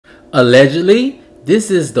Allegedly, this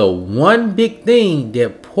is the one big thing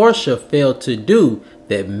that Porsha failed to do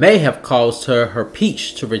that may have caused her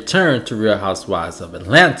peach to return to Real Housewives of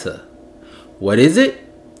Atlanta. What is it?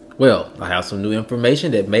 Well, I have some new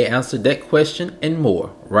information that may answer that question and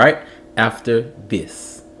more right after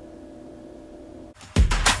this.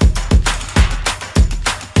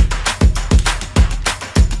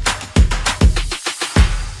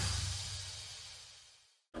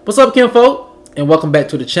 What's up, kinfolk? And welcome back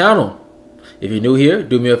to the channel. If you're new here,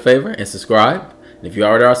 do me a favor and subscribe. And if you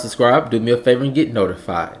already are subscribed, do me a favor and get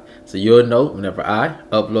notified, so you'll know whenever I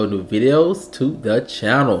upload new videos to the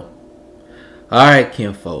channel. Alright,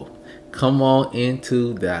 kinfolk, come on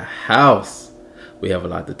into the house. We have a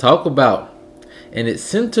lot to talk about, and it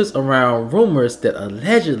centers around rumors that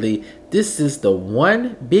allegedly this is the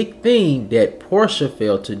one big thing that Porsha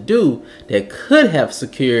failed to do that could have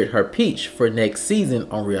secured her peach for next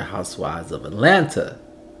season on Real Housewives of Atlanta.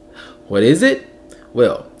 What is it?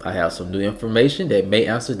 Well, I have some new information that may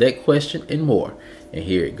answer that question and more, and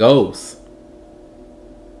here it goes.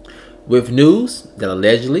 With news that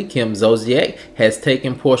allegedly Kim Zolciak has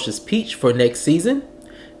taken Porsha's peach for next season,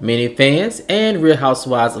 many fans and Real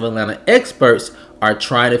Housewives of Atlanta experts are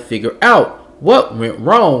trying to figure out what went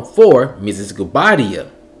wrong for Mrs.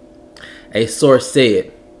 Gubadia. A source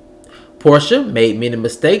said, Porsha made many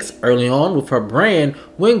mistakes early on with her brand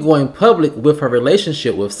when going public with her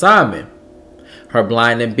relationship with Simon. Her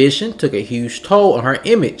blind ambition took a huge toll on her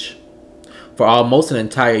image. For almost an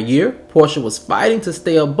entire year, Porsha was fighting to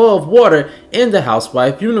stay above water in the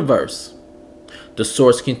housewife universe. The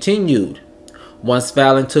source continued, once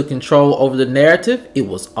Fallon took control over the narrative, it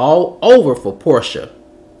was all over for Porsha.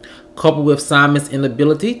 Coupled with Simon's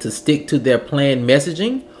inability to stick to their planned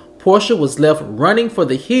messaging, Porsha was left running for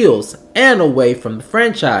the hills and away from the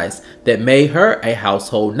franchise that made her a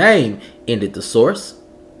household name, ended the source.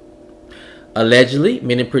 Allegedly,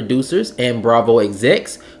 many producers and Bravo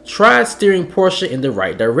execs tried steering Porsha in the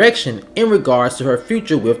right direction in regards to her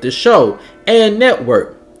future with the show and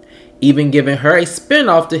network, even giving her a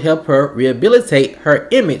spinoff to help her rehabilitate her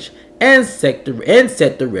image and set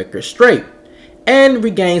the record straight, and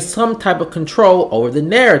regain some type of control over the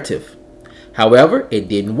narrative. However, it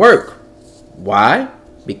didn't work. Why?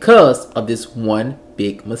 Because of this one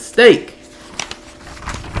big mistake.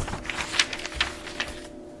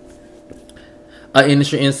 An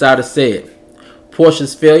industry insider said,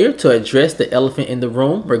 Porsha's failure to address the elephant in the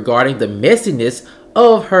room regarding the messiness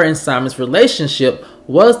of her and Simon's relationship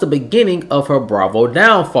was the beginning of her Bravo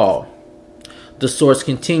downfall. The source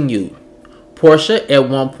continued, Porsha at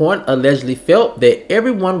one point allegedly felt that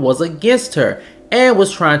everyone was against her and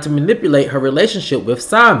was trying to manipulate her relationship with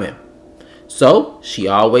Simon. So she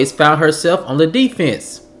always found herself on the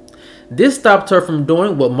defense. This stopped her from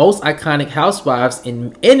doing what most iconic housewives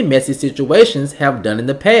in messy situations have done in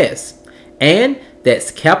the past, and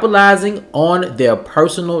that's capitalizing on their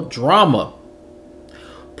personal drama.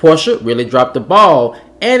 Porsha really dropped the ball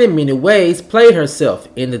and in many ways played herself,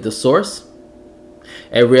 ended the source.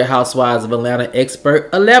 A Real Housewives of Atlanta expert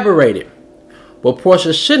elaborated, what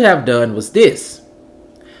Porsha should have done was this.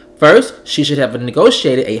 First, she should have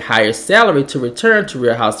negotiated a higher salary to return to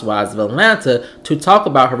Real Housewives of Atlanta to talk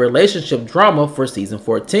about her relationship drama for season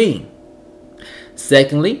 14.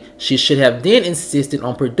 Secondly, she should have then insisted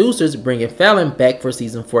on producers bringing Fallon back for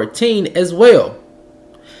season 14 as well.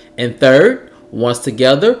 And third, once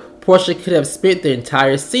together, Porsha could have spent the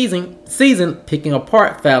entire season picking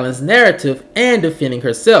apart Fallon's narrative and defending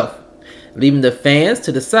herself, leaving the fans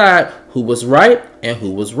to decide who was right and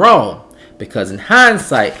who was wrong. Because in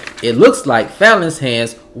hindsight, it looks like Fallon's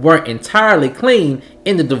hands weren't entirely clean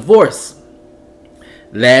in the divorce.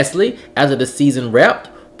 Lastly, after the season wrapped,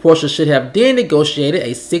 Porsha should have then negotiated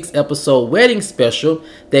a 6-episode wedding special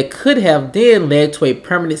that could have then led to a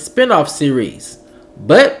permanent spin-off series.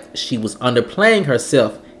 But she was underplaying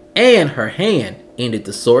herself and her hand, ended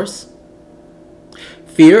the source.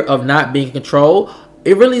 Fear of not being in control,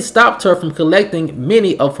 it really stopped her from collecting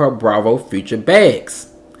many of her Bravo future bags.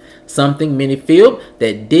 Something many feel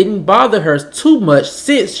that didn't bother her too much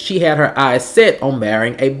since she had her eyes set on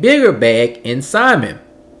marrying a bigger bag in Simon.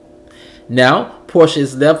 Now, Porsha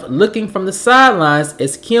is left looking from the sidelines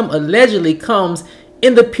as Kim allegedly comes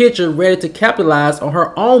in the picture ready to capitalize on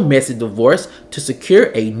her own messy divorce to secure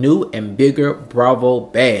a new and bigger Bravo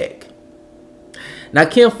bag. Now,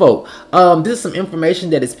 kinfolk, this is some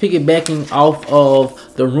information that is piggybacking off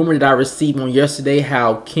of the rumor that I received on yesterday,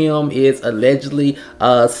 how Kim is allegedly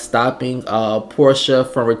stopping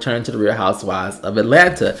Porsha from returning to the Real Housewives of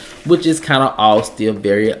Atlanta, which is kind of all still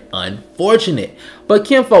very unfortunate. But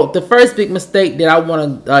kinfolk, the first big mistake that I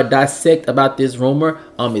want to dissect about this rumor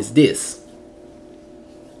is this.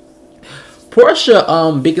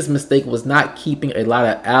 Porsha's biggest mistake was not keeping a lot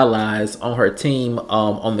of allies on her team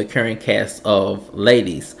on the current cast of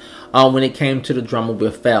ladies when it came to the drama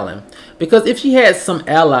with Fallon. Because if she had some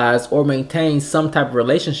allies or maintained some type of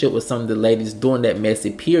relationship with some of the ladies during that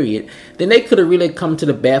messy period, then they could have really come to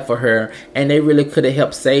the bat for her, and they really could have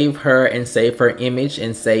helped save her and save her image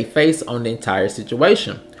and save face on the entire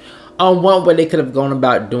situation. One way they could have gone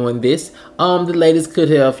about doing this, the ladies could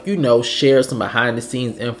have, you know, shared some behind the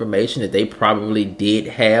scenes information that they probably did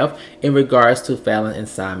have in regards to Fallon and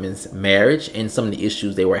Simon's marriage and some of the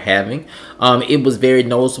issues they were having. It was very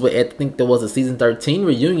noticeable, I think there was a season 13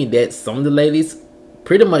 reunion, that some of the ladies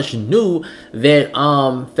pretty much knew that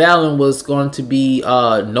Fallon was going to be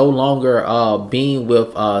no longer being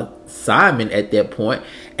with Simon at that point,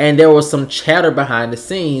 and there was some chatter behind the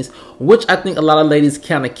scenes, which I think a lot of ladies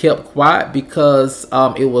kind of kept quiet because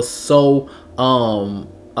it was so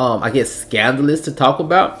I guess scandalous to talk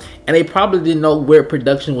about, and they probably didn't know where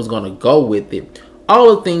production was going to go with it.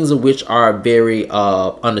 All the things of which are very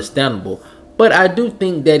understandable. But I do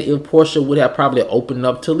think that if Porsha would have probably opened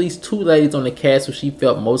up to at least two ladies on the cast who she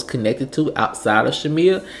felt most connected to outside of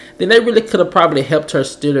Shamea, then they really could have probably helped her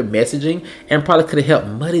steer the messaging and probably could have helped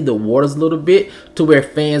muddy the waters a little bit to where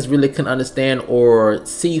fans really can understand or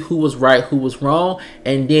see who was right, who was wrong,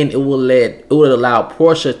 and then it would allow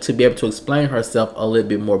Porsha to be able to explain herself a little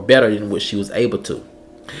bit more better than what she was able to.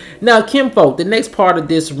 Now, kinfolk, the next part of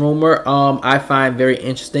this rumor I find very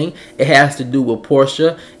interesting. It has to do with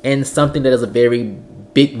Porsha and something that is a very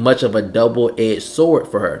big, much of a double-edged sword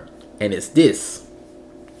for her. And it's this.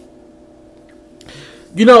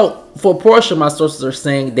 You know, for Porsha, my sources are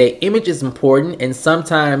saying that image is important, and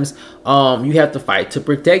sometimes you have to fight to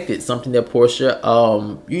protect it. Something that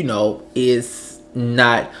Porsha, you know, is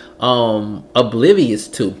not oblivious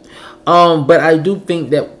to. But I do think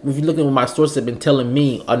that if you look at what my sources have been telling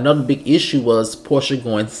me, another big issue was Porsha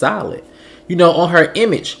going silent. You know, on her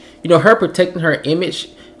image. You know, her protecting her image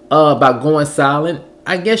by going silent,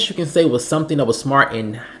 I guess you can say was something that was smart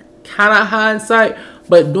in kind of hindsight.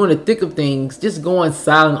 But during the thick of things, just going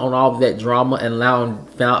silent on all of that drama and allowing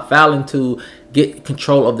Fallon to get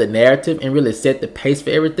control of the narrative and really set the pace for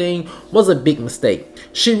everything was a big mistake.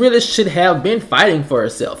 She really should have been fighting for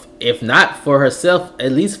herself. If not for herself,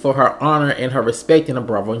 at least for her honor and her respect in the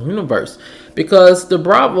Bravo universe. Because the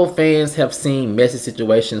Bravo fans have seen messy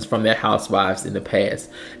situations from their housewives in the past.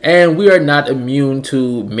 And we are not immune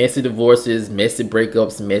to messy divorces, messy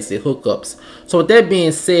breakups, messy hookups. So with that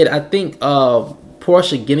being said, I think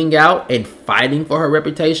Porsha getting out and fighting for her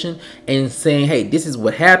reputation and saying, hey, this is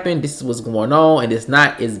what happened, this is what's going on, and it's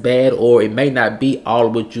not as bad, or it may not be all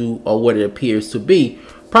what you or what it appears to be,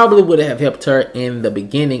 probably would have helped her in the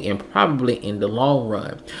beginning and probably in the long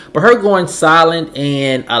run. But her going silent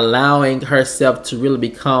and allowing herself to really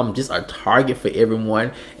become just a target for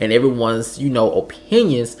everyone and everyone's, you know,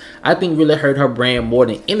 opinions, I think really hurt her brand more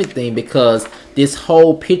than anything, because this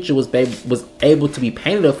whole picture was able to be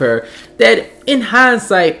painted of her that in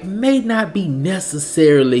hindsight may not be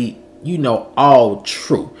necessarily, you know, all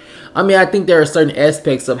true. I mean, I think there are certain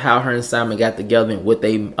aspects of how her and Simon got together and what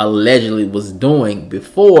they allegedly was doing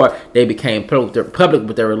before they became public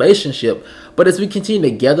with their relationship. But as we continue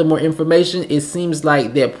to gather more information, it seems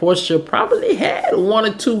like that Porsha probably had one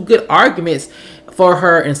or two good arguments for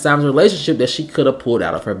her and Simon's relationship that she could have pulled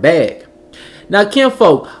out of her bag. Now,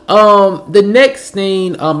 kinfolk, the next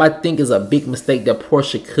thing I think is a big mistake that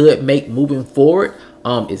Porsha could make moving forward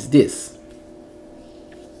is this.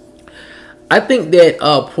 I think that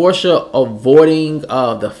Porsha avoiding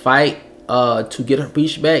the fight to get her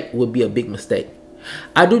peach back would be a big mistake.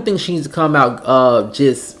 I do think she needs to come out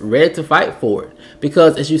just ready to fight for it.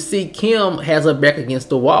 Because as you see, Kim has her back against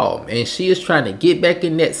the wall. And she is trying to get back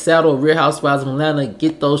in that saddle of Real Housewives of Atlanta,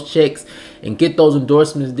 get those checks and get those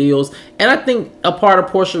endorsements deals. And I think a part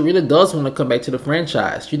of Porsha really does want to come back to the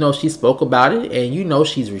franchise. You know, she spoke about it and you know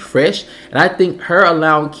she's refreshed. And I think her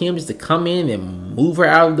allowing Kim just to come in and move her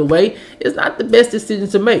out of the way is not the best decision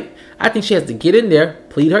to make. I think she has to get in there,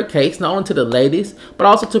 plead her case, not only to the ladies, but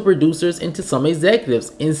also to producers and to some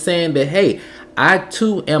executives in saying that, hey, I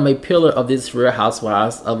too am a pillar of this Real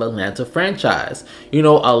Housewives of Atlanta franchise. You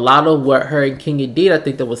know, a lot of what her and Kenya did, I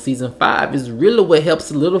think that was season 5, is really what helped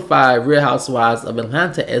solidify Real Housewives of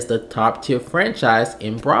Atlanta as the top tier franchise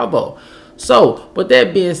in Bravo. So, with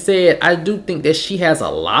that being said, I do think that she has a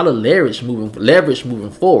lot of leverage moving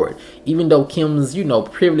forward. Even though Kim's,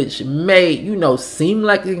 privilege may, seem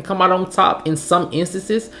like it can come out on top in some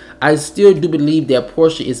instances, I still do believe that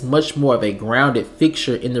Porsha is much more of a grounded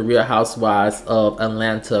fixture in the Real Housewives of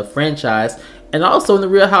Atlanta franchise, and also in the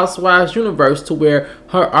Real Housewives universe, to where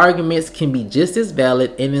her arguments can be just as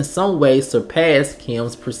valid and in some ways surpass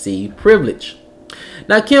Kim's perceived privilege.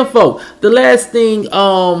 Now, Kinfolk, the last thing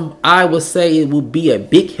I would say it would be a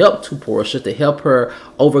big help to Porsha to help her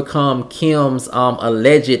overcome Kim's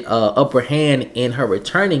alleged upper hand in her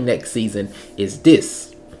returning next season is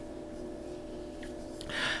this.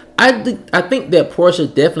 I think that Porsha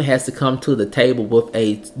definitely has to come to the table with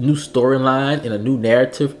a new storyline and a new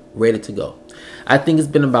narrative ready to go. I think it's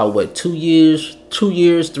been about, what, 3 years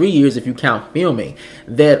if you count filming,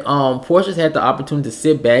 that Porsha's had the opportunity to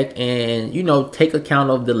sit back and, take account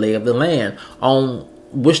of the lay of the land on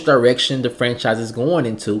which direction the franchise is going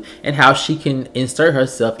into and how she can insert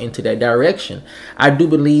herself into that direction. I do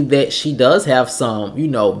believe that she does have some,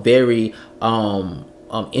 very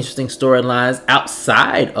interesting storylines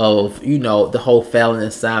outside of, the whole Fallon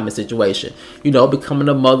and Simon situation. Becoming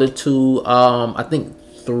a mother to, I think,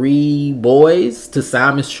 3 boys, to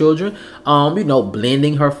Simon's children,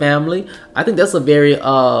 blending her family. I think that's a very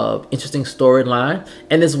interesting storyline,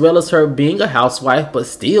 and as well as her being a housewife but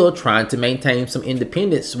still trying to maintain some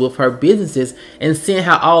independence with her businesses and seeing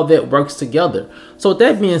how all that works together. So with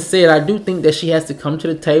that being said, I do think that she has to come to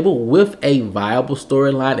the table with a viable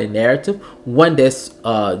storyline and narrative, one that's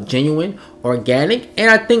genuine, organic, and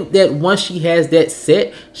I think that once she has that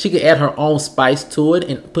set, she can add her own spice to it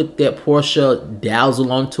and put that Porsha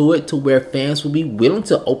dazzle onto it, to where fans will be willing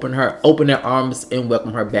to open their arms and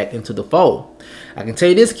welcome her back into the fold. I can tell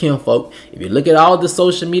you this, Kinfolk, if you look at all the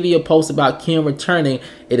social media posts about Kim returning,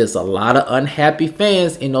 it is a lot of unhappy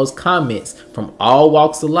fans in those comments from all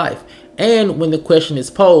walks of life. And when the question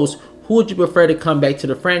is posed, who would you prefer to come back to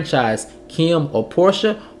the franchise, Kim or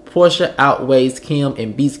Porsha? Porsha outweighs Kim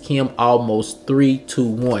and beats Kim almost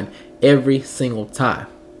 3-1 every single time.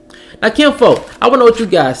 Now, Kinfolk, I want to know what you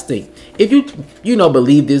guys think. If you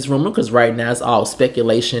believe this rumor, because right now it's all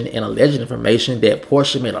speculation and alleged information that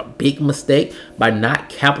Porsha made a big mistake by not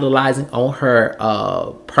capitalizing on her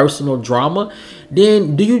personal drama,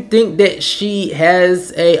 then do you think that she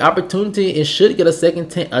has a opportunity and should get a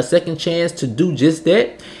second chance to do just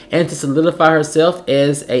that and to solidify herself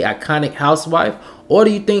as a iconic housewife? Or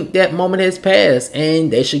do you think that moment has passed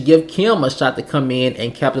and they should give Kim a shot to come in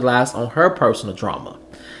and capitalize on her personal drama?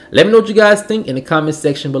 Let me know what you guys think in the comment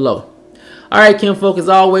section below. Alright, Kinfolk, as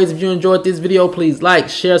always, if you enjoyed this video, please like,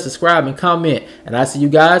 share, subscribe, and comment. And I'll see you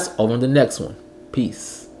guys over in the next one.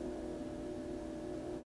 Peace.